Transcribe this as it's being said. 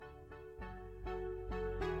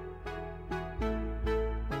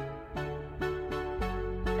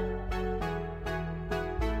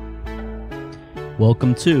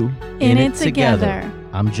Welcome to In It Together.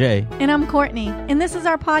 I'm Jay. And I'm Courtney. And this is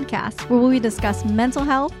our podcast where we discuss mental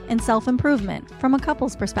health and self-improvement from a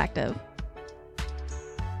couple's perspective.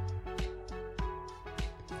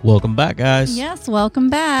 Welcome back, guys. Yes, welcome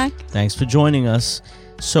back. Thanks for joining us.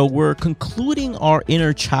 So we're concluding our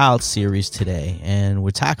Inner Child series today, and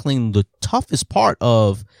we're tackling the toughest part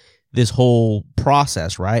of this whole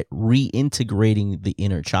process, right? Reintegrating the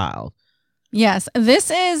inner child. Yes,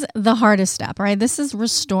 this is the hardest step, right? This is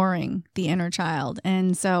restoring the inner child.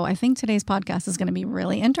 And so I think today's podcast is going to be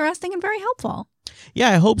really interesting and very helpful. Yeah,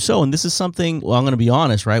 I hope so. And this is something, well, I'm going to be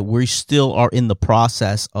honest, right? We still are in the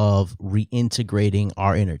process of reintegrating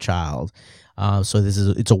our inner child. So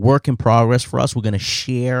it's a work in progress for us. We're going to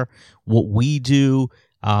share what we do,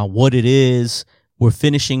 what it is. We're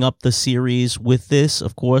finishing up the series with this.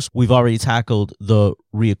 Of course, we've already tackled the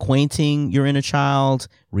reacquainting your inner child,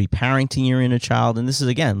 reparenting your inner child. And this is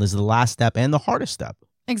the last step and the hardest step.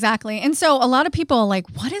 Exactly. And so a lot of people are like,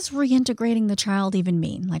 what does reintegrating the child even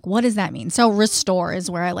mean? Like, what does that mean? So restore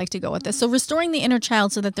is where I like to go with this. So restoring the inner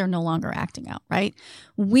child so that they're no longer acting out, right?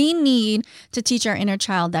 We need to teach our inner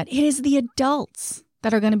child that it is the adults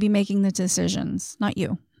that are going to be making the decisions, not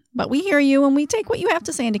you. But we hear you and we take what you have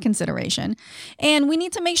to say into consideration. And we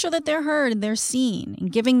need to make sure that they're heard, they're seen,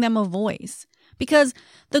 and giving them a voice. Because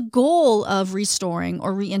the goal of restoring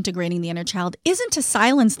or reintegrating the inner child isn't to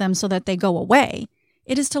silence them so that they go away.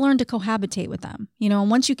 It is to learn to cohabitate with them.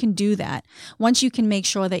 And once you can do that, once you can make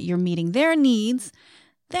sure that you're meeting their needs,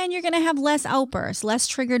 then you're going to have less outbursts, less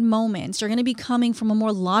triggered moments. You're going to be coming from a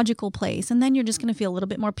more logical place, and then you're just going to feel a little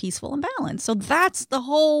bit more peaceful and balanced. So that's the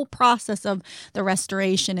whole process of the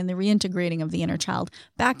restoration and the reintegrating of the inner child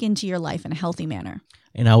back into your life in a healthy manner.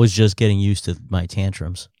 And I was just getting used to my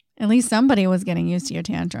tantrums. At least somebody was getting used to your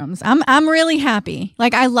tantrums. I'm really happy.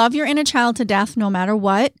 Like, I love your inner child to death no matter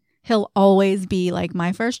what. He'll always be like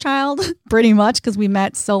my first child, pretty much, because we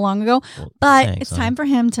met so long ago. Well, but thanks, it's time for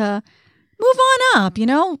him to move on up,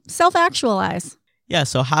 self-actualize. Yeah.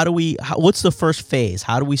 So what's the first phase?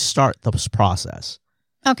 How do we start this process?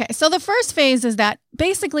 Okay. So the first phase is that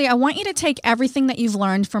basically I want you to take everything that you've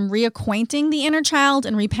learned from reacquainting the inner child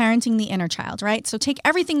and reparenting the inner child, right? So take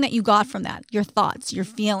everything that you got from that, your thoughts, your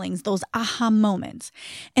feelings, those aha moments.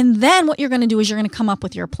 And then what you're going to do is you're going to come up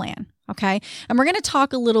with your plan. Okay. And we're going to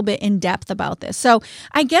talk a little bit in depth about this. So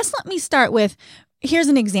I guess let me start with, here's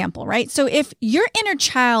an example, right? So if your inner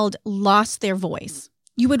child lost their voice,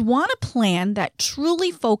 you would want a plan that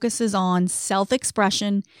truly focuses on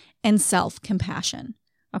self-expression and self-compassion.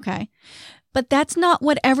 Okay. But that's not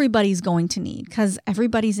what everybody's going to need, because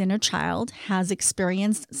everybody's inner child has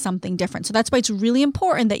experienced something different. So that's why it's really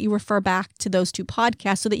important that you refer back to those two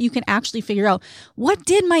podcasts so that you can actually figure out, what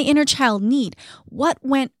did my inner child need? What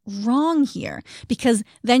went wrong here? Because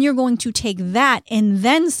then you're going to take that and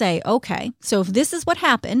then say, okay, so if this is what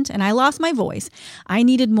happened and I lost my voice, I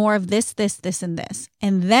needed more of this, and this.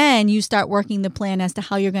 And then you start working the plan as to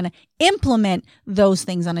how you're going to implement those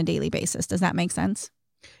things on a daily basis. Does that make sense?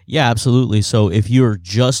 Yeah, absolutely. So if you're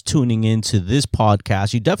just tuning into this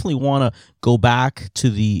podcast, you definitely want to go back to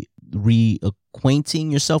the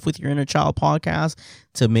reacquainting yourself with your inner child podcast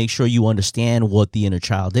to make sure you understand what the inner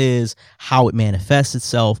child is, how it manifests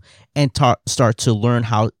itself, and start to learn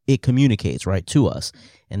how it communicates, right, to us.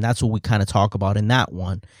 And that's what we kind of talk about in that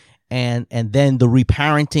one. And then the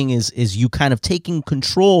reparenting is you kind of taking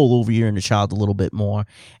control over your inner child a little bit more.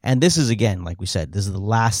 And this is, again, like we said, this is the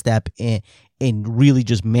last step in really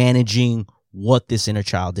just managing what this inner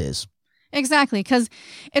child is. Exactly, because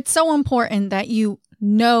it's so important that you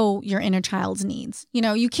know your inner child's needs.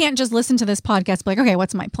 You can't just listen to this podcast and be like, okay,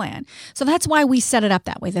 what's my plan? So that's why we set it up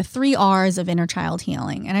that way, the 3 R's of inner child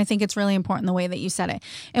healing. And I think it's really important the way that you said it.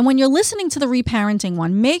 And when you're listening to the reparenting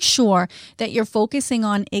one, make sure that you're focusing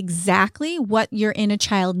on exactly what your inner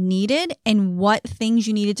child needed and what things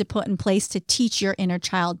you needed to put in place to teach your inner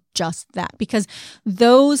child just that. Because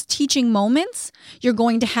those teaching moments, you're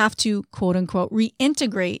going to have to, quote unquote,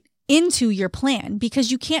 reintegrate into your plan,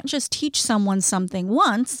 because you can't just teach someone something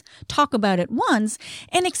once, talk about it once,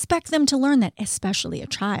 and expect them to learn that, especially a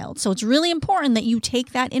child. So it's really important that you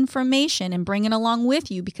take that information and bring it along with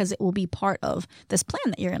you, because it will be part of this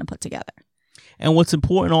plan that you're going to put together. And what's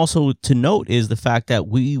important also to note is the fact that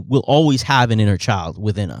we will always have an inner child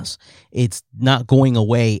within us. It's not going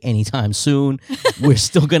away anytime soon. We're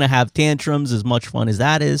still going to have tantrums, as much fun as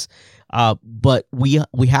that is. But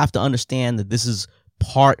we have to understand that this is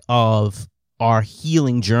part of our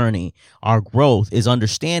healing journey, our growth, is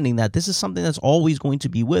understanding that this is something that's always going to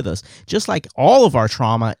be with us. Just like all of our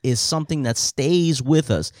trauma is something that stays with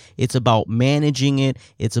us. It's about managing it.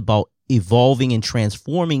 It's about evolving and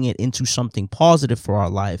transforming it into something positive for our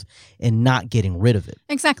life and not getting rid of it.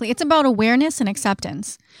 Exactly. It's about awareness and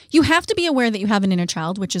acceptance. You have to be aware that you have an inner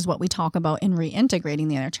child, which is what we talk about in reintegrating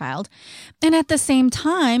the inner child. And at the same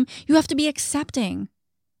time, you have to be accepting.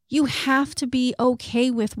 You have to be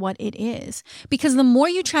okay with what it is. Because the more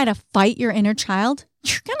you try to fight your inner child,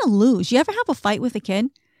 you're going to lose. You ever have a fight with a kid?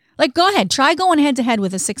 Like, go ahead, try going head to head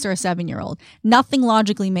with a 6 or a 7-year-old. Nothing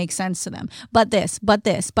logically makes sense to them. But this, but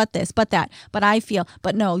this, but this, but that. But I feel,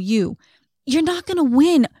 but no, you. You're not going to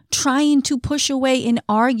win trying to push away and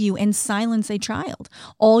argue and silence a child.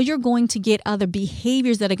 All you're going to get are the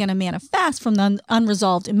behaviors that are going to manifest from the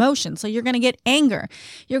unresolved emotions. So you're going to get anger.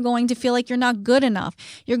 You're going to feel like you're not good enough.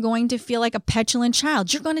 You're going to feel like a petulant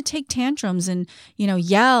child. You're going to take tantrums and,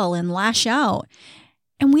 yell and lash out.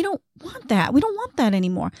 And we don't want that. We don't want that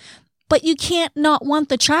anymore. But you can't not want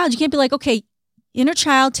the child. You can't be like, okay, inner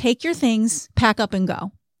child, take your things, pack up and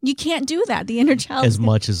go. You can't do that. The inner child. As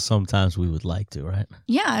much as sometimes we would like to, right?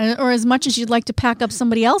 Yeah. Or as much as you'd like to pack up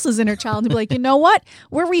somebody else's inner child and be like, you know what?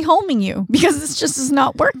 We're rehoming you because this just is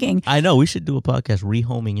not working. I know. We should do a podcast,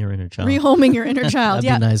 Rehoming Your Inner Child. Rehoming your inner child.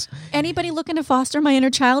 That'd be nice. Anybody looking to foster my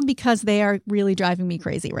inner child, because they are really driving me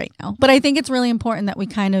crazy right now. But I think it's really important that we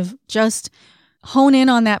kind of just hone in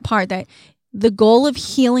on that part, that the goal of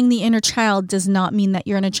healing the inner child does not mean that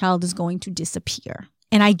your inner child is going to disappear.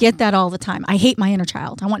 And I get that all the time. I hate my inner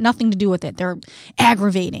child. I want nothing to do with it. They're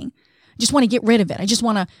aggravating. I just want to get rid of it. I just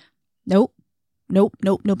want to, nope.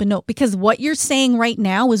 Because what you're saying right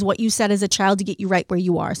now is what you said as a child to get you right where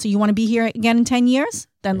you are. So you want to be here again in 10 years?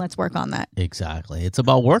 Then let's work on that. Exactly. It's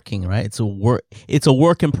about working, right? It's a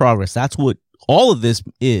work in progress. That's what all of this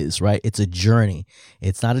is, right? It's a journey.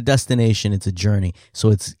 It's not a destination. It's a journey. So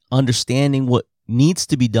it's understanding what needs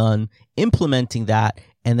to be done, implementing that,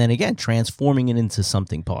 and then again, transforming it into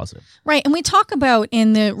something positive. Right. And we talk about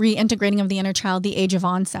in the reintegrating of the inner child, the age of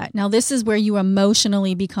onset. Now, this is where you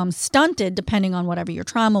emotionally become stunted depending on whatever your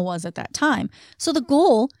trauma was at that time. So the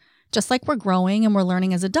goal, just like we're growing and we're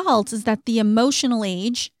learning as adults, is that the emotional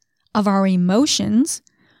age of our emotions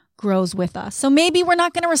grows with us. So maybe we're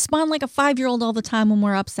not going to respond like a 5-year-old all the time when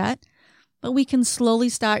we're upset, but we can slowly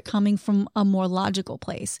start coming from a more logical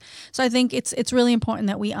place. So I think it's really important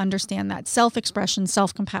that we understand that self-expression,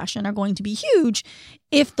 self-compassion are going to be huge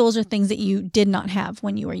if those are things that you did not have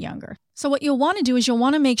when you were younger. So what you'll want to do is you'll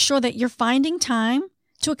want to make sure that you're finding time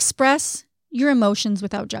to express your emotions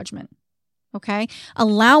without judgment. Okay?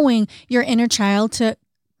 Allowing your inner child to,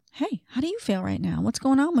 hey, how do you feel right now? What's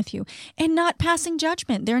going on with you? And not passing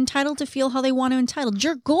judgment. They're entitled to feel how they want to entitled.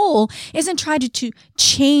 Your goal isn't try to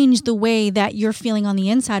change the way that you're feeling on the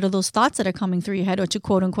inside or those thoughts that are coming through your head, or to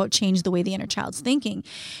quote unquote change the way the inner child's thinking.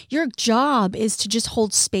 Your job is to just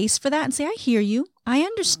hold space for that and say, I hear you. I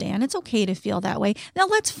understand. It's okay to feel that way. Now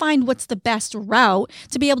let's find what's the best route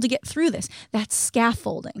to be able to get through this. That's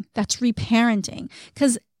scaffolding. That's reparenting.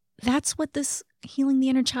 Because that's what this healing the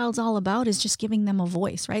inner child's all about, is just giving them a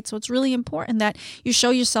voice, right? So it's really important that you show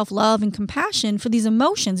yourself love and compassion for these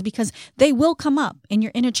emotions, because they will come up and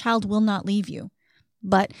your inner child will not leave you.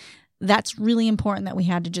 But that's really important that we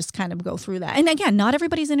had to just kind of go through that. And again, not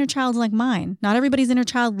everybody's inner child's like mine. Not everybody's inner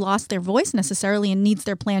child lost their voice necessarily and needs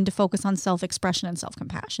their plan to focus on self-expression and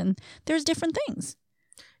self-compassion. There's different things.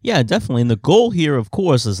 Yeah, definitely. And the goal here, of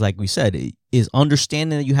course, is like we said, is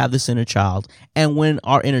understanding that you have this inner child. And when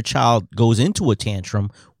our inner child goes into a tantrum,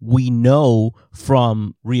 we know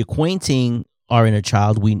from reacquainting our inner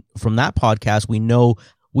child, from that podcast,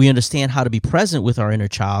 we understand how to be present with our inner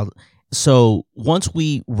child. So once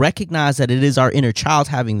we recognize that it is our inner child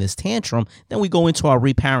having this tantrum, then we go into our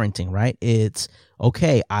reparenting, right? It's,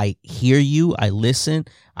 okay, I hear you, I listen,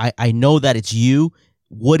 I know that it's you.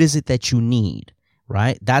 What is it that you need?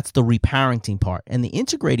 Right? That's the reparenting part. And the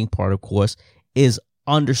integrating part, of course, is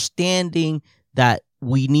understanding that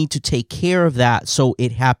we need to take care of that so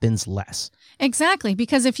it happens less. Exactly.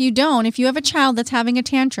 Because if you have a child that's having a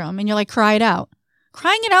tantrum and you're like, cry it out.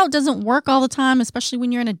 Crying it out doesn't work all the time, especially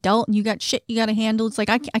when you're an adult and you got shit you got to handle. It's like,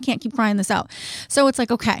 I can't keep crying this out. So it's like,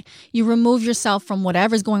 okay, you remove yourself from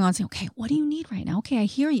whatever's going on and say, okay, what do you need right now? Okay, I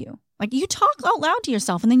hear you. Like, you talk out loud to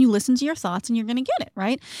yourself and then you listen to your thoughts and you're going to get it,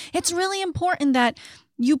 right? It's really important that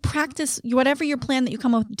you practice whatever your plan that you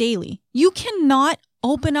come up with daily. You cannot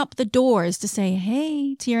open up the doors to say,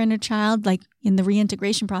 hey, to your inner child, like in the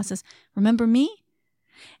reintegration process, remember me?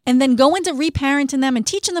 And then go into reparenting them and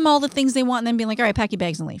teaching them all the things they want and then being like, all right, pack your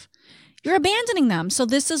bags and leave. You're abandoning them. So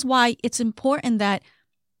this is why it's important that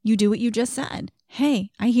you do what you just said. Hey,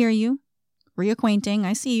 I hear you. Reacquainting,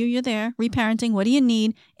 I see you, you're there. Reparenting, what do you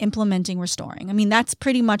need? Implementing, restoring. I mean, that's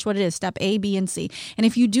pretty much what it is. Step A, B, and C. And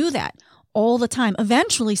if you do that all the time.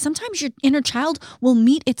 Eventually, sometimes your inner child will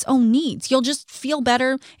meet its own needs. You'll just feel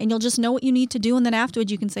better and you'll just know what you need to do. And then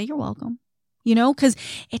afterwards you can say, you're welcome. Because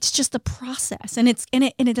it's just a process, and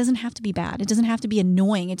it doesn't have to be bad. It doesn't have to be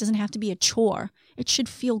annoying. It doesn't have to be a chore. It should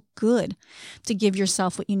feel good to give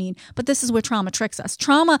yourself what you need. But this is where trauma tricks us.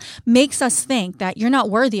 Trauma makes us think that you're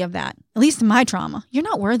not worthy of that. At least in my trauma, you're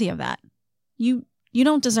not worthy of that. You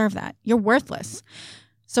don't deserve that. You're worthless.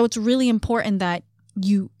 So it's really important that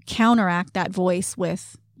you counteract that voice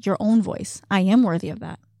with your own voice. I am worthy of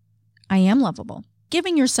that. I am lovable.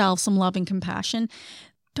 Giving yourself some love and compassion.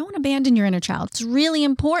 Don't abandon your inner child. It's really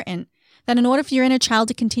important that in order for your inner child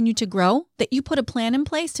to continue to grow, that you put a plan in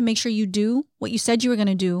place to make sure you do what you said you were going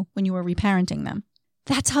to do when you were reparenting them.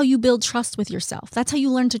 That's how you build trust with yourself. That's how you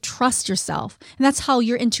learn to trust yourself. And that's how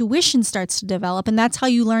your intuition starts to develop. And that's how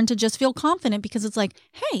you learn to just feel confident, because it's like,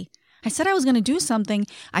 hey, I said I was going to do something.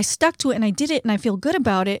 I stuck to it and I did it and I feel good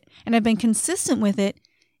about it. And I've been consistent with it.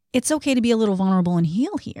 It's okay to be a little vulnerable and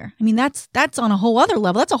heal here. I mean, that's on a whole other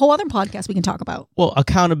level. That's a whole other podcast we can talk about. Well,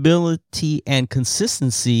 accountability and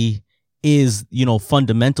consistency is,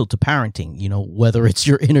 fundamental to parenting, whether it's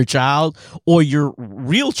your inner child or your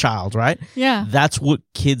real child, right? Yeah. That's what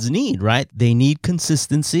kids need, right? They need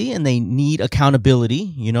consistency and they need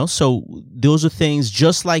accountability, so those are things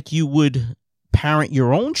just like you would parent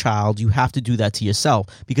your own child. You have to do that to yourself,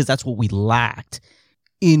 because that's what we lacked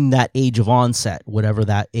in that age of onset, whatever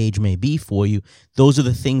that age may be for you. Those are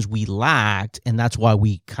the things we lacked, and that's why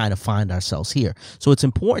we kind of find ourselves here. So it's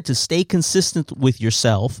important to stay consistent with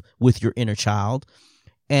yourself, with your inner child,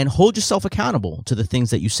 and hold yourself accountable to the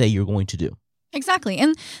things that you say you're going to do. Exactly.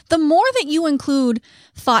 And the more that you include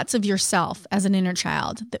thoughts of yourself as an inner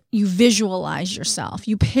child, that you visualize yourself,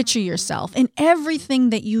 you picture yourself in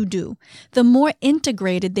everything that you do, the more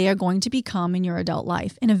integrated they are going to become in your adult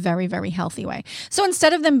life in a very, very healthy way. So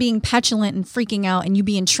instead of them being petulant and freaking out and you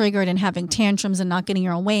being triggered and having tantrums and not getting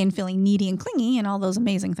your own way and feeling needy and clingy and all those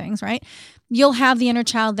amazing things, right? You'll have the inner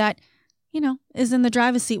child that is in the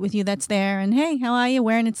driver's seat with you, that's there. And hey, how are you?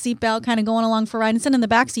 Wearing its seatbelt, kind of going along for a ride, instead in the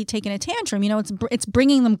backseat taking a tantrum. It's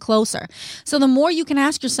bringing them closer. So the more you can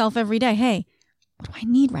ask yourself every day, hey, what do I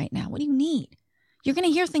need right now? What do you need? You're going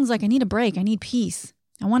to hear things like, I need a break. I need peace.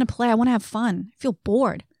 I want to play. I want to have fun. I feel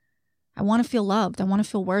bored. I want to feel loved. I want to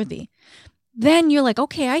feel worthy. Then you're like,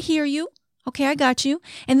 okay, I hear you. Okay, I got you.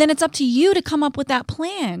 And then it's up to you to come up with that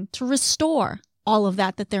plan to restore all of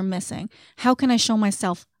that they're missing. How can I show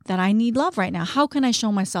myself that I need love right now? How can I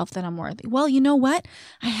show myself that I'm worthy? Well, you know what?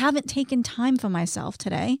 I haven't taken time for myself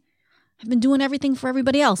today. I've been doing everything for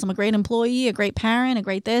everybody else. I'm a great employee, a great parent, a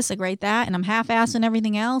great this, a great that, and I'm half-assing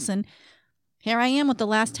everything else. And here I am with the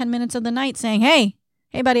last 10 minutes of the night saying, hey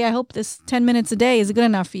buddy, I hope this 10 minutes a day is good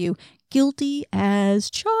enough for you. Guilty as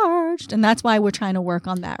charged. And that's why we're trying to work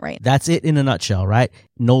on that, right? That's it in a nutshell, right?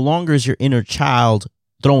 No longer is your inner child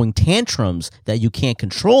throwing tantrums that you can't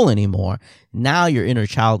control anymore. Now your inner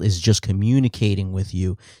child is just communicating with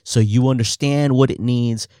you, so you understand what it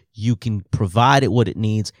needs, you can provide it what it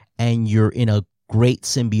needs, and you're in a great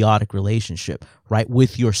symbiotic relationship, right,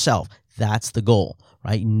 with yourself. That's the goal,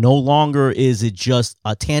 right? No longer is it just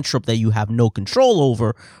a tantrum that you have no control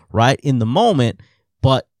over, right, in the moment,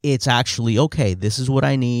 but it's actually, okay, this is what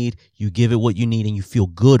I need. You give it what you need, and you feel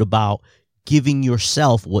good about giving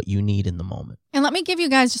yourself what you need in the moment. And let me give you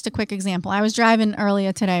guys just a quick example. I was driving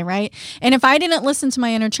earlier today, right? And if I didn't listen to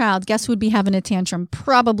my inner child, guess who would be having a tantrum?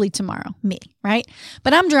 Probably tomorrow, me, right?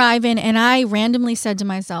 But I'm driving and I randomly said to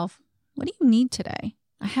myself, what do you need today?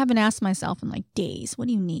 I haven't asked myself in like days, what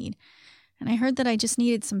do you need? And I heard that I just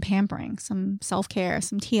needed some pampering, some self-care,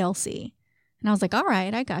 some TLC. And I was like, all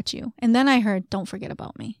right, I got you. And then I heard, don't forget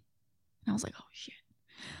about me. And I was like, oh shit.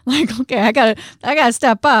 Like, okay, I gotta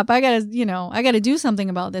step up. I gotta do something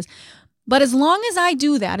about this. But as long as I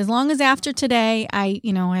do that, as long as after today, I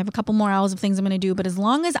have a couple more hours of things I'm going to do, but as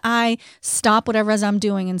long as I stop whatever I'm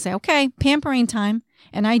doing and say, okay, pampering time,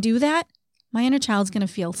 and I do that, my inner child's going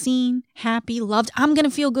to feel seen, happy, loved. I'm going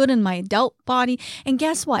to feel good in my adult body. And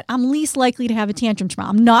guess what? I'm least likely to have a tantrum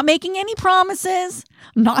tomorrow. I'm not making any promises.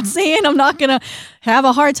 I'm not saying I'm not going to have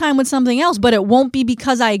a hard time with something else, but it won't be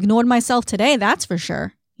because I ignored myself today. That's for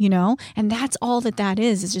sure. And that's all that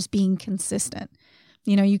is just being consistent.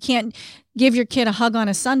 You can't give your kid a hug on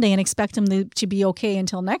a Sunday and expect them to be okay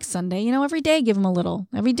until next Sunday. Every day, give them a little.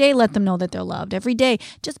 Every day, let them know that they're loved. Every day,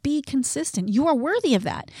 just be consistent. You are worthy of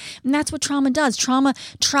that. And that's what trauma does. Trauma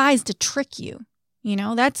tries to trick you.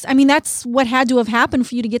 That's what had to have happened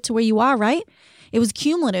for you to get to where you are, right? It was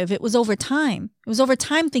cumulative. It was over time. It was over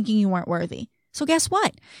time thinking you weren't worthy. So guess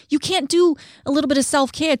what? You can't do a little bit of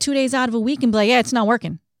self-care 2 days out of a week and be like, yeah, it's not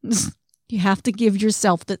working. You have to give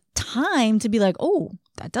yourself the time to be like, oh,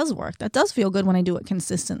 that does work. That does feel good when I do it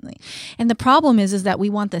consistently. And the problem is that we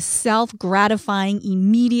want the self-gratifying,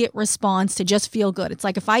 immediate response to just feel good. It's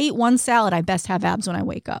like if I eat one salad, I best have abs when I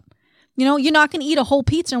wake up. You're not going to eat a whole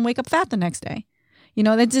pizza and wake up fat the next day.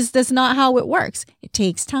 That's not how it works. It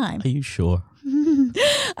takes time. Are you sure?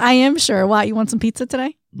 I am sure. Why? You want some pizza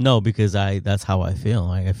today? No, because that's how I feel.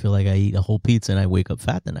 I feel like I eat a whole pizza and I wake up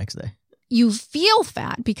fat the next day. You feel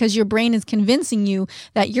fat because your brain is convincing you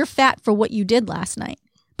that you're fat for what you did last night.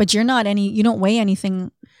 But you don't weigh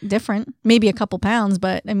anything different. Maybe a couple pounds,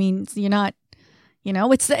 but I mean, you're not,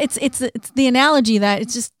 it's the analogy that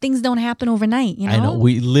it's just things don't happen overnight, I know.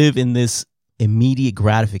 We live in this immediate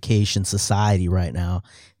gratification society right now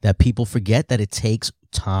that people forget that it takes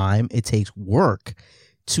time, it takes work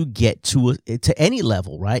to get to any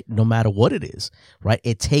level, right? No matter what it is, right?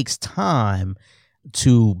 It takes time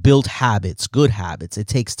to build habits, good habits. It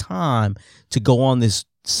takes time to go on this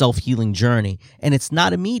self-healing journey, and it's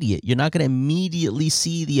not immediate. You're not going to immediately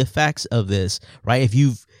see the effects of this, right? If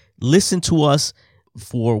you've listened to us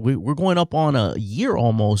we're going up on a year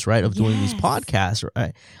almost, right, of doing these podcasts,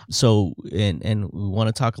 right? So, and we want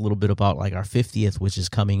to talk a little bit about like our 50th, which is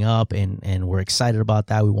coming up, and we're excited about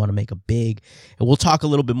that. We want to make a big, and we'll talk a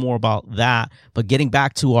little bit more about that. But getting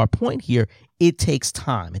back to our point here, it takes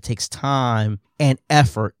time. It takes time and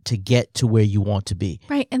effort to get to where you want to be.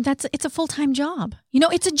 Right, and it's a full-time job.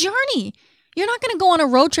 It's a journey. You're not going to go on a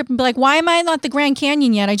road trip and be like, why am I not at the Grand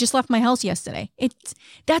Canyon yet? I just left my house yesterday.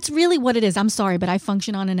 That's really what it is. I'm sorry, but I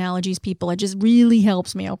function on analogies, people. It just really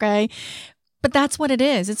helps me, okay? But that's what it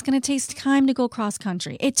is. It's going to take time to go cross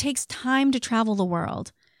country. It takes time to travel the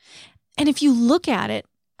world. And if you look at it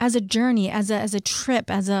as a journey, as a trip,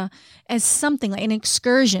 as something like an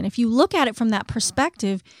excursion, if you look at it from that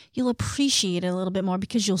perspective, you'll appreciate it a little bit more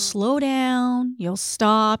because you'll slow down, you'll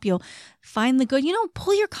stop, you'll find the good.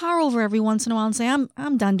 Pull your car over every once in a while and say,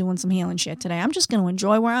 I'm done doing some healing shit today. I'm just going to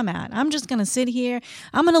enjoy where I'm at. I'm just going to sit here.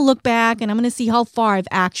 I'm going to look back and I'm going to see how far I've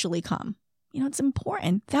actually come. It's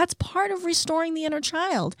important. That's part of restoring the inner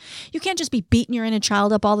child. You can't just be beating your inner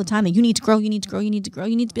child up all the time that you need to grow, you need to grow, you need to grow.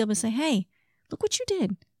 You need to be able to say, hey, look what you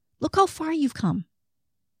did. Look how far you've come.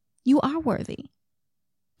 You are worthy.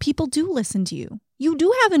 People do listen to you. You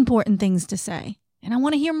do have important things to say, and I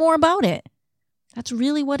want to hear more about it. That's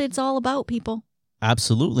really what it's all about, people.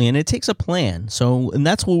 Absolutely, and it takes a plan. And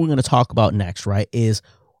that's what we're going to talk about next, right, is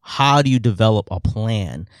how do you develop a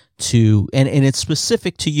plan to, and it's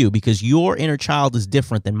specific to you because your inner child is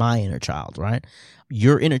different than my inner child, right?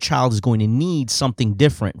 Your inner child is going to need something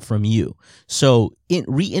different from you. So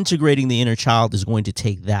reintegrating the inner child is going to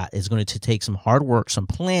take that. It's going to take some hard work, some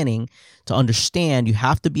planning to understand. You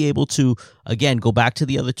have to be able to, again, go back to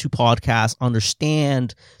the other two podcasts,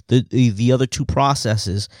 understand the other two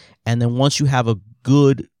processes. And then once you have a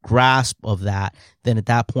good grasp of that, then at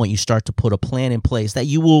that point you start to put a plan in place that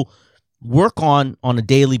you will work on a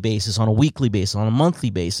daily basis, on a weekly basis, on a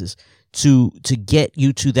monthly basis to get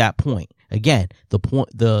you to that point. Again,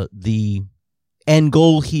 the end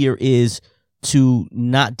goal here is to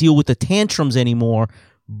not deal with the tantrums anymore,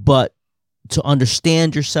 but to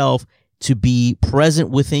understand yourself, to be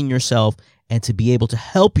present within yourself, and to be able to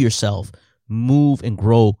help yourself move and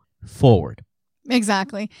grow forward.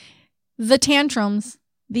 Exactly. The tantrums,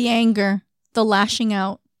 the anger, the lashing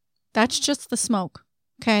out, that's just the smoke.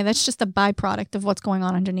 Okay, that's just a byproduct of what's going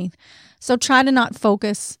on underneath. So try to not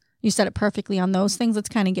focus. You said it perfectly on those things. Let's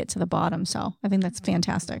kind of get to the bottom. So I think that's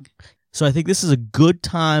fantastic. So I think this is a good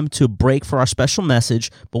time to break for our special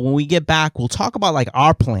message. But when we get back, we'll talk about like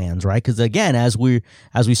our plans, right? Because again, as we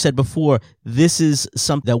said before, this is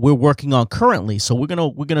something that we're working on currently. So we're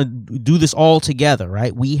gonna do this all together,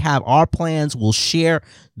 right? We have our plans. We'll share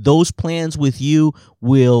those plans with you.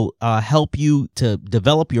 We'll help you to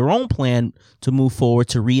develop your own plan to move forward,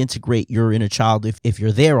 to reintegrate your inner child if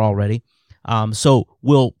you're there already. So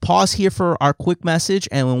we'll pause here for our quick message,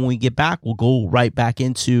 and when we get back, we'll go right back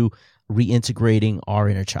into reintegrating our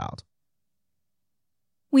inner child.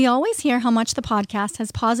 We always hear how much the podcast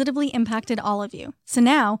has positively impacted all of you. So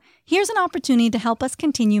now, here's an opportunity to help us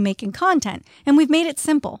continue making content, and we've made it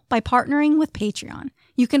simple by partnering with Patreon.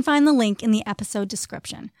 You can find the link in the episode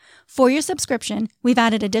description. For your subscription, we've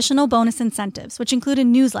added additional bonus incentives, which include a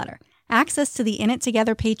newsletter, access to the In It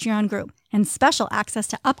Together Patreon group, and special access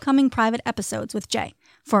to upcoming private episodes with Jay.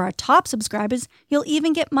 For our top subscribers, you'll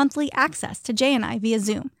even get monthly access to Jay and I via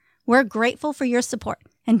Zoom. We're grateful for your support,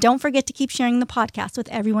 and don't forget to keep sharing the podcast with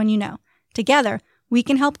everyone you know. Together, we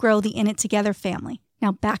can help grow the In It Together family.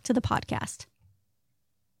 Now back to the podcast.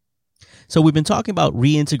 So we've been talking about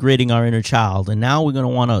reintegrating our inner child, and now we're going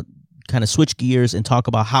to want to kind of switch gears and talk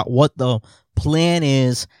about what the plan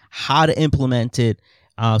is, how to implement it.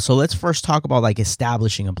 So let's first talk about like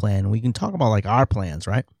establishing a plan. We can talk about like our plans,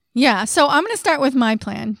 right? Yeah. So I'm going to start with my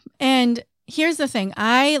plan. And here's the thing.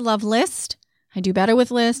 I love list. I do better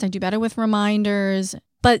with list. I do better with reminders.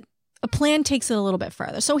 But a plan takes it a little bit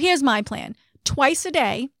further. So here's my plan. Twice a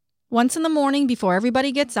day, once in the morning before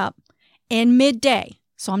everybody gets up, and midday.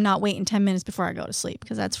 So I'm not waiting 10 minutes before I go to sleep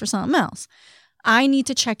because that's for something else. I need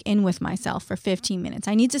to check in with myself for 15 minutes.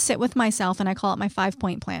 I need to sit with myself, and I call it my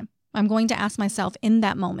 5-point plan. I'm going to ask myself in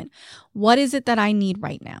that moment, what is it that I need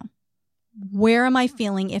right now? Where am I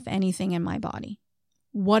feeling, if anything, in my body?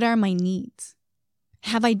 What are my needs?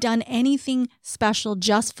 Have I done anything special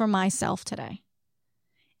just for myself today?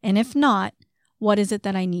 And if not, what is it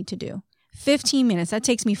that I need to do? 15 minutes. That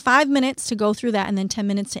takes me 5 minutes to go through that, and then 10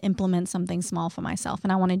 minutes to implement something small for myself.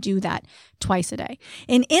 And I want to do that twice a day.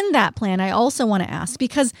 And in that plan, I also want to ask,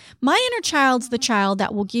 because my inner child's the child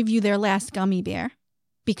that will give you their last gummy bear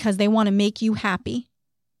because they want to make you happy.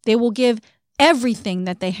 They will give everything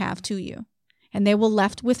that they have to you, and they will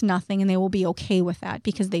left with nothing, and they will be okay with that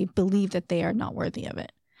because they believe that they are not worthy of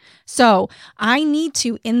it. So I need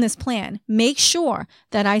to, in this plan, make sure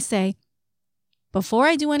that I say, before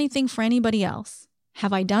I do anything for anybody else,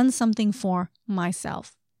 have I done something for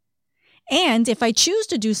myself? And if I choose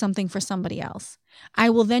to do something for somebody else, I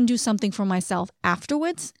will then do something for myself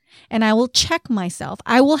afterwards, and I will check myself.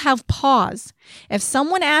 I will have pause. If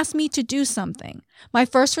someone asks me to do something, my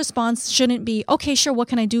first response shouldn't be, okay, sure, what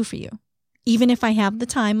can I do for you? Even if I have the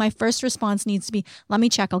time, my first response needs to be, let me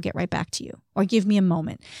check, I'll get right back to you, or give me a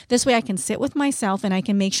moment. This way I can sit with myself and I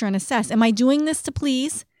can make sure and assess, am I doing this to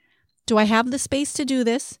please? Do I have the space to do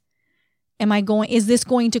this? Is this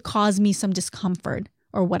going to cause me some discomfort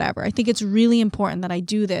or whatever? I think it's really important that I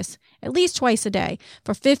do this at least twice a day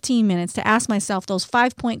for 15 minutes to ask myself those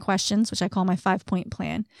 5-point questions, which I call my 5-point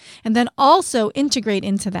plan, and then also integrate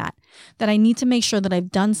into that I need to make sure that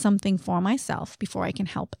I've done something for myself before I can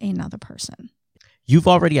help another person. You've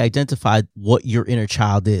already identified what your inner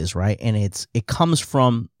child is, right? And it comes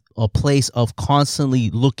from a place of constantly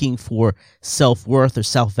looking for self-worth or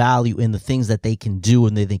self-value in the things that they can do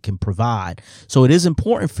and that they can provide. So it is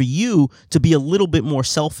important for you to be a little bit more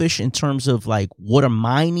selfish in terms of like, what are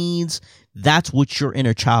my needs? That's what your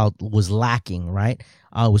inner child was lacking, right?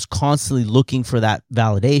 Was constantly looking for that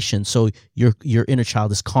validation. So your inner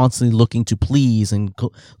child is constantly looking to please and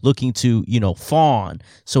looking to, fawn.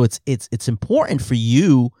 So it's important for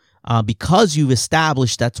you, because you've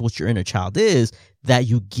established that's what your inner child is, that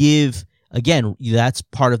you give, again, that's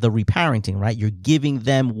part of the reparenting, right? You're giving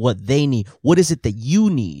them what they need. What is it that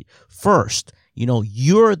you need first?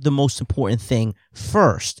 You're the most important thing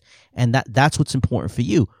first. And that's what's important for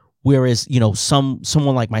you. Whereas,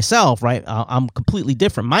 someone like myself, right? I'm completely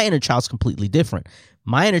different. My inner child's completely different.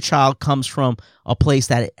 My inner child comes from a place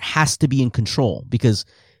that it has to be in control, because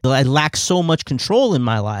I lack so much control in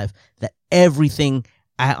my life that everything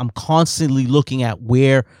I'm constantly looking at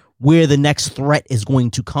where the next threat is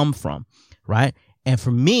going to come from, right? And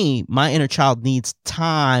for me, my inner child needs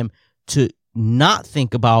time to not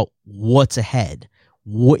think about what's ahead.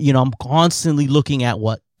 I'm constantly looking at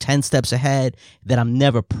 10 steps ahead, that I'm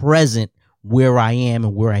never present where I am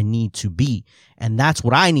and where I need to be. And that's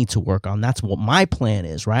what I need to work on. That's what my plan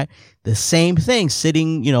is, right? The same thing,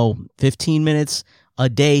 sitting, 15 minutes a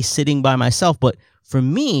day sitting by myself. But for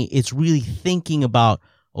me, it's really thinking about,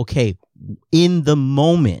 okay, in the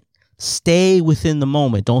moment, stay within the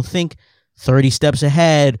moment. Don't think 30 steps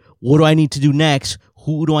ahead. What do I need to do next?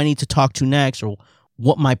 Who do I need to talk to next? Or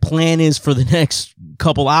what my plan is for the next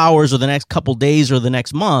couple hours or the next couple days or the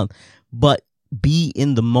next month. But be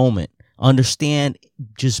in the moment. Understand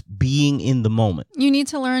just being in the moment. You need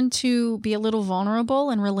to learn to be a little vulnerable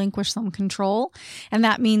and relinquish some control. And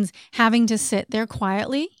that means having to sit there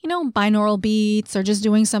quietly, binaural beats or just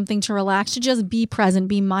doing something to relax, to just be present,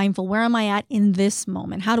 be mindful. Where am I at in this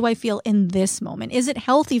moment? How do I feel in this moment? Is it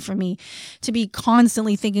healthy for me to be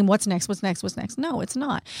constantly thinking, what's next, what's next, what's next? No, it's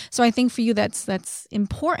not. So I think for you, that's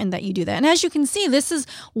important that you do that. And as you can see, this is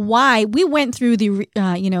why we went through the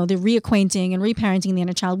reacquainting and reparenting the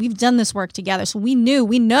inner child. We've done this work together. So we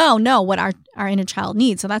know what our inner child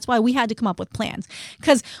needs. So that's why we had to come up with plans,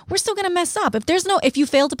 because we're still going to mess up. If you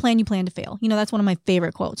fail to plan, you plan to fail. That's one of my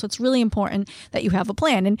favorite quotes. So it's really important that you have a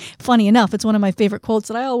plan. And funny enough, it's one of my favorite quotes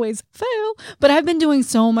that I always fail, but I've been doing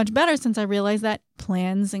so much better since I realized that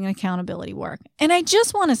plans and accountability work. And I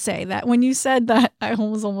just want to say that when you said that, I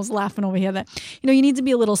was almost laughing over here that, you need to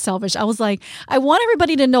be a little selfish. I was like, I want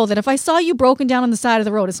everybody to know that if I saw you broken down on the side of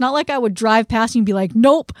the road, it's not like I would drive past you and be like,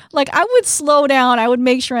 nope. Like I would slow down, I would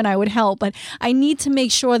make sure and I would help. But I need to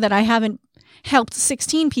make sure that I haven't helped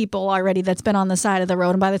 16 people already that's been on the side of the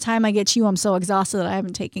road. And by the time I get to you, I'm so exhausted that I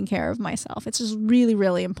haven't taken care of myself. It's just really,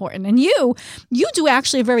 really important. And you do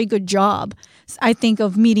actually a very good job, I think,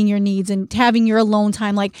 of meeting your needs and having your alone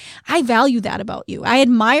time. Like, I value that about you. I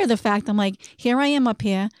admire the fact I'm like, here I am up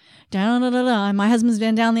here, and my husband's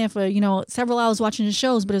been down there for, several hours watching his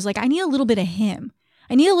shows, but it's like, I need a little bit of him.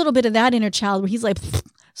 I need a little bit of that inner child where he's like,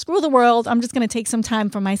 screw the world. I'm just going to take some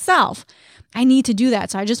time for myself. I need to do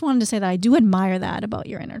that. So I just wanted to say that I do admire that about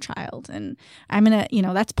your inner child. And I'm going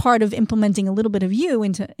to, that's part of implementing a little bit of you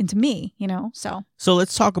into me, so. So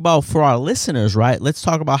let's talk about, for our listeners, right? Let's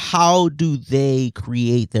talk about how do they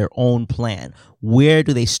create their own plan? Where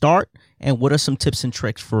do they start? And what are some tips and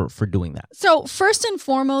tricks for doing that? So first and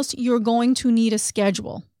foremost, you're going to need a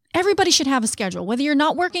schedule. Everybody should have a schedule, whether you're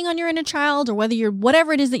not working on your inner child or whether you're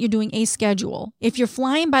whatever it is that you're doing, a schedule. If you're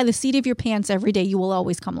flying by the seat of your pants every day, you will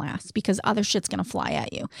always come last because other shit's going to fly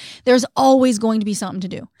at you. There's always going to be something to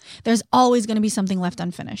do. There's always going to be something left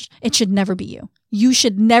unfinished. It should never be you. You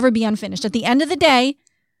should never be unfinished. At the end of the day,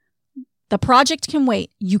 the project can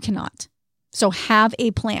wait. You cannot. So have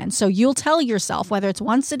a plan. So you'll tell yourself, whether it's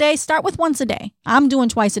once a day, start with once a day. I'm doing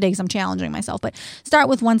twice a day because I'm challenging myself, but start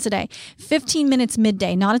with once a day. 15 minutes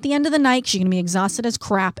midday, not at the end of the night because you're going to be exhausted as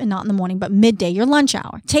crap, and not in the morning, but midday, your lunch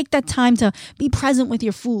hour. Take that time to be present with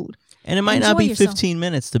your food. And it might not be 15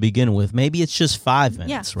 minutes to begin with. Maybe it's just 5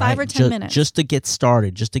 minutes, right? 5 or 10 minutes. Just to get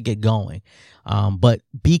started, just to get going. But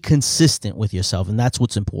be consistent with yourself, and that's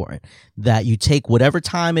what's important. That you take whatever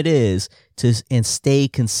time it is and stay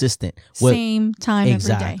consistent. Same time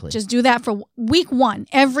every day. Just do that for week 1.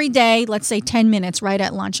 Every day, let's say 10 minutes right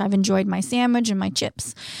at lunch. I've enjoyed my sandwich and my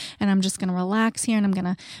chips, and I'm just going to relax here, and I'm going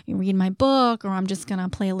to read my book, or I'm just going to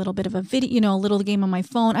play a little bit of a video, a little game on my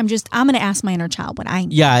phone. I'm going to ask my inner child what I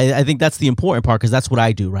need. Yeah, I think that's the important part because that's what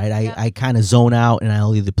I do, right? I kind of zone out, and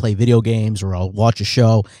I'll either play video games or I'll watch a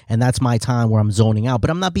show, and that's my time where I'm zoning out, but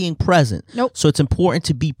I'm not being present. Nope. So it's important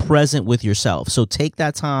to be present with yourself. So take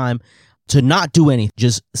that time to not do anything.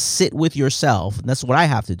 Just sit with yourself. And that's what I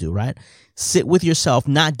have to do, right? Sit with yourself,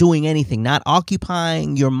 not doing anything, not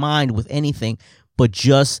occupying your mind with anything, but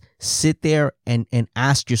just sit there and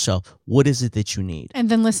ask yourself, what is it that you need? And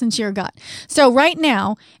then listen to your gut. So right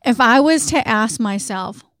now, if I was to ask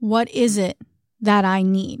myself, what is it that I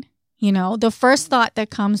need? The first thought that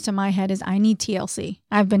comes to my head is I need TLC.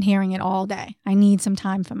 I've been hearing it all day. I need some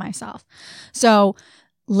time for myself. So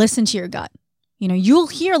listen to your gut. You'll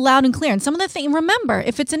hear loud and clear. And some of the things, remember,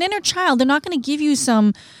 if it's an inner child, they're not going to give you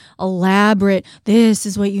some elaborate, this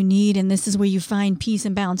is what you need and this is where you find peace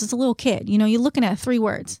and balance. It's a little kid. You're looking at 3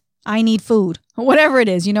 words. I need food, whatever it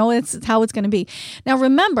is, it's how it's going to be. Now,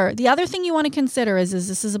 remember, the other thing you want to consider is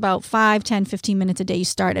this is about 5, 10, 15 minutes a day. You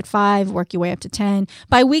start at 5, work your way up to 10.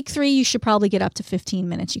 By week 3, you should probably get up to 15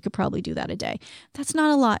 minutes. You could probably do that a day. That's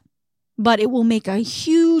not a lot, but it will make a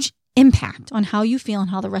huge impact on how you feel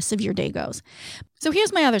and how the rest of your day goes. So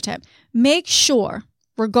here's my other tip. Make sure,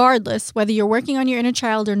 regardless whether you're working on your inner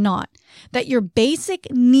child or not, that your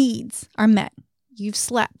basic needs are met. You've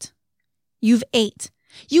slept. You've ate.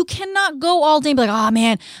 You cannot go all day and be like, oh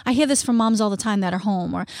man, I hear this from moms all the time that are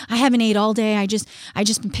home, or I haven't ate all day. I just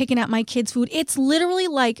been picking at my kids' food. It's literally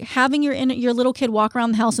like having your little kid walk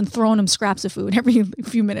around the house and throwing them scraps of food every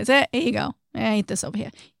few minutes. Hey, here you go. I ate this over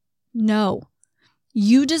here. No.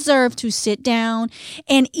 You deserve to sit down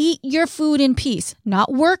and eat your food in peace,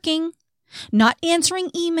 not working, not answering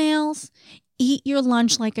emails. Eat your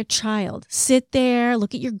lunch like a child. Sit there,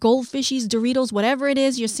 look at your goldfishies, Doritos, whatever it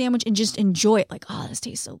is, your sandwich, and just enjoy it. Like, oh, this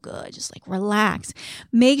tastes so good. Just like relax.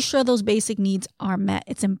 Make sure those basic needs are met.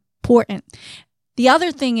 It's important. The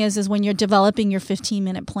other thing is when you're developing your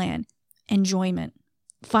 15-minute plan, enjoyment.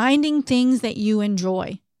 Finding things that you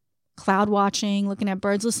enjoy. Cloud watching, looking at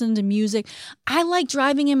birds, listening to music. I like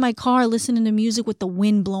driving in my car, listening to music with the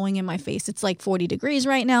wind blowing in my face. It's like 40 degrees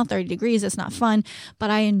right now, 30 degrees. That's not fun, but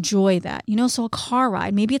I enjoy that. So a car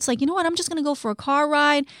ride, maybe it's like, I'm just going to go for a car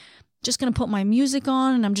ride, just going to put my music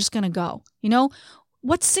on and I'm just going to go.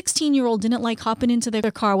 What 16-year-old didn't like hopping into their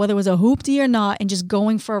car, whether it was a hoopty or not, and just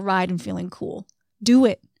going for a ride and feeling cool? Do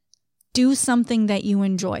it. Do something that you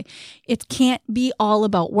enjoy. It can't be all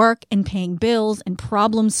about work and paying bills and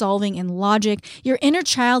problem solving and logic. Your inner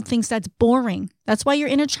child thinks that's boring. That's why your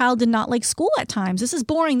inner child did not like school at times. This is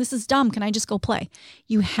boring. This is dumb. Can I just go play?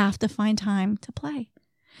 You have to find time to play.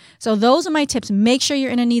 So those are my tips. Make sure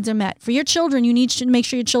your inner needs are met. For your children, you need to make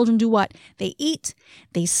sure your children do what? They eat,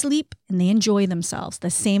 they sleep, and they enjoy themselves. The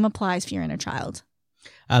same applies for your inner child.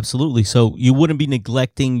 Absolutely. So you wouldn't be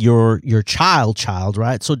neglecting your child,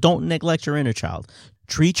 right? So don't neglect your inner child.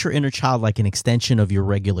 Treat your inner child like an extension of your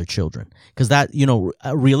regular children, because that,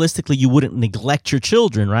 realistically, you wouldn't neglect your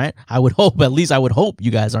children, right? I would hope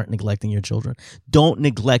you guys aren't neglecting your children. Don't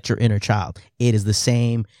neglect your inner child. It is the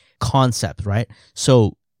same concept, right?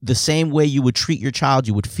 So the same way you would treat your child,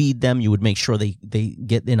 you would feed them, you would make sure they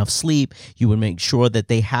get enough sleep, you would make sure that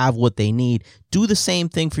they have what they need. Do the same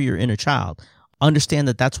thing for your inner child. Understand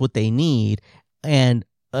that that's what they need. And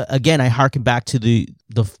again, I harken back to the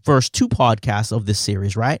first 2 podcasts of this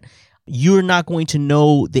series, right? You're not going to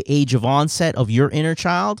know the age of onset of your inner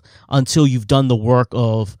child until you've done the work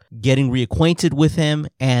of getting reacquainted with him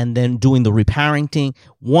and then doing the reparenting.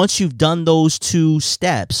 Once you've done those 2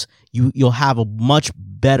 steps, you'll have a much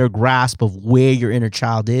better grasp of where your inner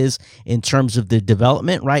child is in terms of the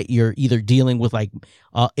development, right? You're either dealing with like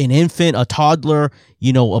an infant, a toddler,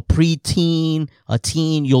 a preteen, a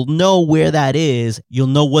teen. You'll know where that is. You'll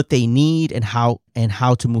know what they need and how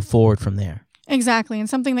to move forward from there. Exactly. And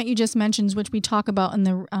something that you just mentioned, which we talk about in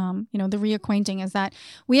the, the reacquainting, is that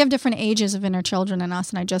we have different ages of inner children in us.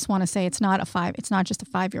 And I just want to say it's not just a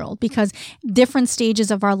 5-year-old, because different stages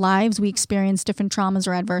of our lives, we experience different traumas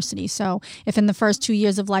or adversity. So if in the first 2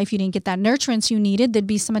 years of life, you didn't get that nurturance you needed, there'd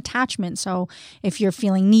be some attachment. So if you're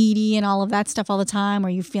feeling needy and all of that stuff all the time, or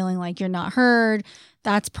you're feeling like you're not heard,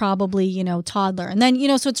 that's probably, toddler. And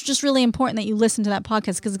then, so it's just really important that you listen to that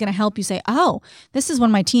podcast, because it's going to help you say, oh, this is when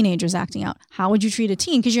my teenager's acting out. How would you treat a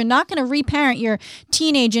teen? Because you're not going to reparent your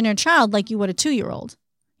teenage inner child like you would a 2-year-old.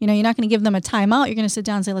 You're not going to give them a timeout. You're going to sit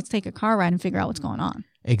down and say, let's take a car ride and figure out what's going on.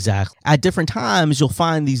 Exactly. At different times, you'll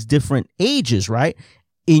find these different ages, right,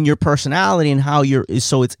 in your personality and how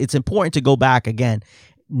so it's important to go back again.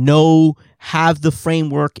 Have the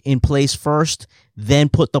framework in place first, then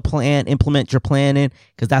implement your plan in,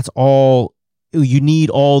 because that's all you need,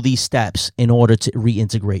 all these steps in order to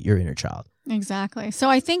reintegrate your inner child. Exactly. So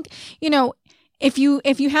I think, if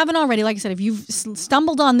you haven't already, like I said, if you've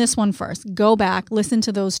stumbled on this one first, go back, listen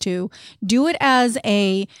to those 2, do it as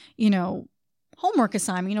a, homework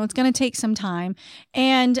assignment. It's going to take some time.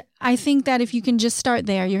 And I think that if you can just start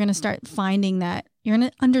there, you're going to start finding that you're going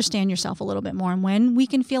to understand yourself a little bit more. And when we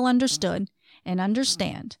can feel understood and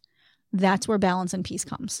understand, that's where balance and peace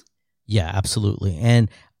comes. Yeah, absolutely. And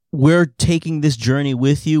we're taking this journey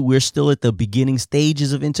with you. We're still at the beginning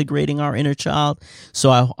stages of integrating our inner child. So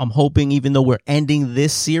I'm hoping, even though we're ending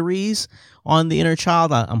this series on the inner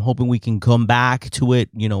child, I'm hoping we can come back to it,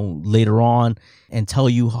 later on and tell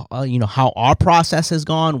you, how our process has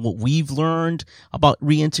gone, what we've learned about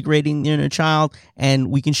reintegrating the inner child,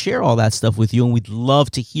 and we can share all that stuff with you. And we'd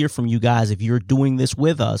love to hear from you guys if you're doing this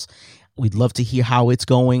with us. We'd love to hear how it's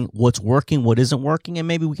going, what's working, what isn't working, and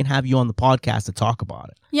maybe we can have you on the podcast to talk about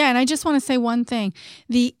it. Yeah, and I just want to say one thing.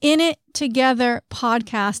 The In It Together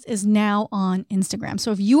podcast is now on Instagram.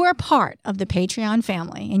 So if you are part of the Patreon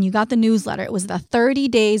family and you got the newsletter, it was the 30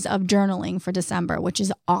 days of journaling for December, which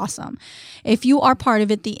is awesome. If you are part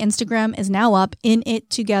of it, the Instagram is now up, In It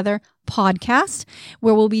Together podcast,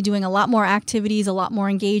 where we'll be doing a lot more activities, a lot more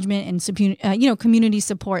engagement, and community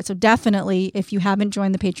support. So definitely, if you haven't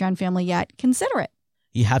joined the Patreon family yet, consider it.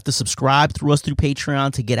 You have to subscribe through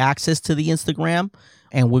Patreon to get access to the Instagram.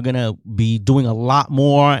 And we're going to be doing a lot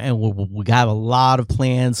more, and we have a lot of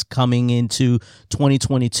plans coming into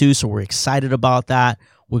 2022. So we're excited about that.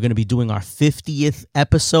 We're going to be doing our 50th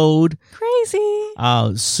episode.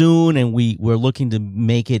 Crazy. Soon, and we're looking to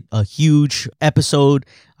make it a huge episode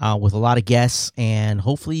with a lot of guests, and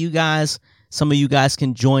hopefully some of you guys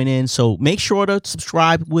can join in. So make sure to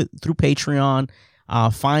subscribe through Patreon.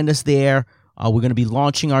 Find us there. We're going to be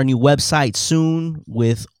launching our new website soon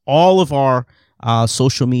with all of our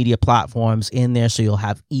social media platforms in there, so you'll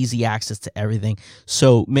have easy access to everything.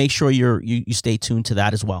 So make sure you stay tuned to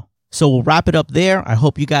that as well. So we'll wrap it up there. I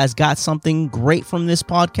hope you guys got something great from this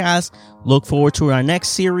podcast. Look forward to our next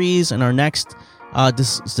series and our next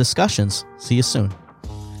discussions. See you soon.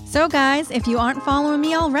 So guys, if you aren't following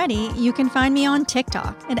me already, you can find me on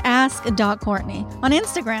TikTok at ask.courtney, on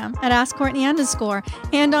Instagram at askcourtney_,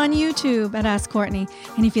 and on YouTube at Ask Courtney.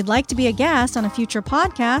 And if you'd like to be a guest on a future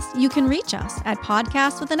podcast, you can reach us at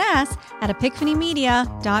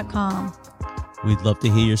podcast@epiphanymedia.com. We'd love to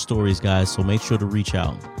hear your stories, guys, so make sure to reach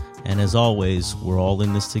out. And as always, we're all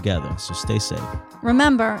in this together, so stay safe.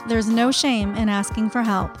 Remember, there's no shame in asking for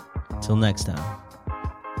help. Till next time.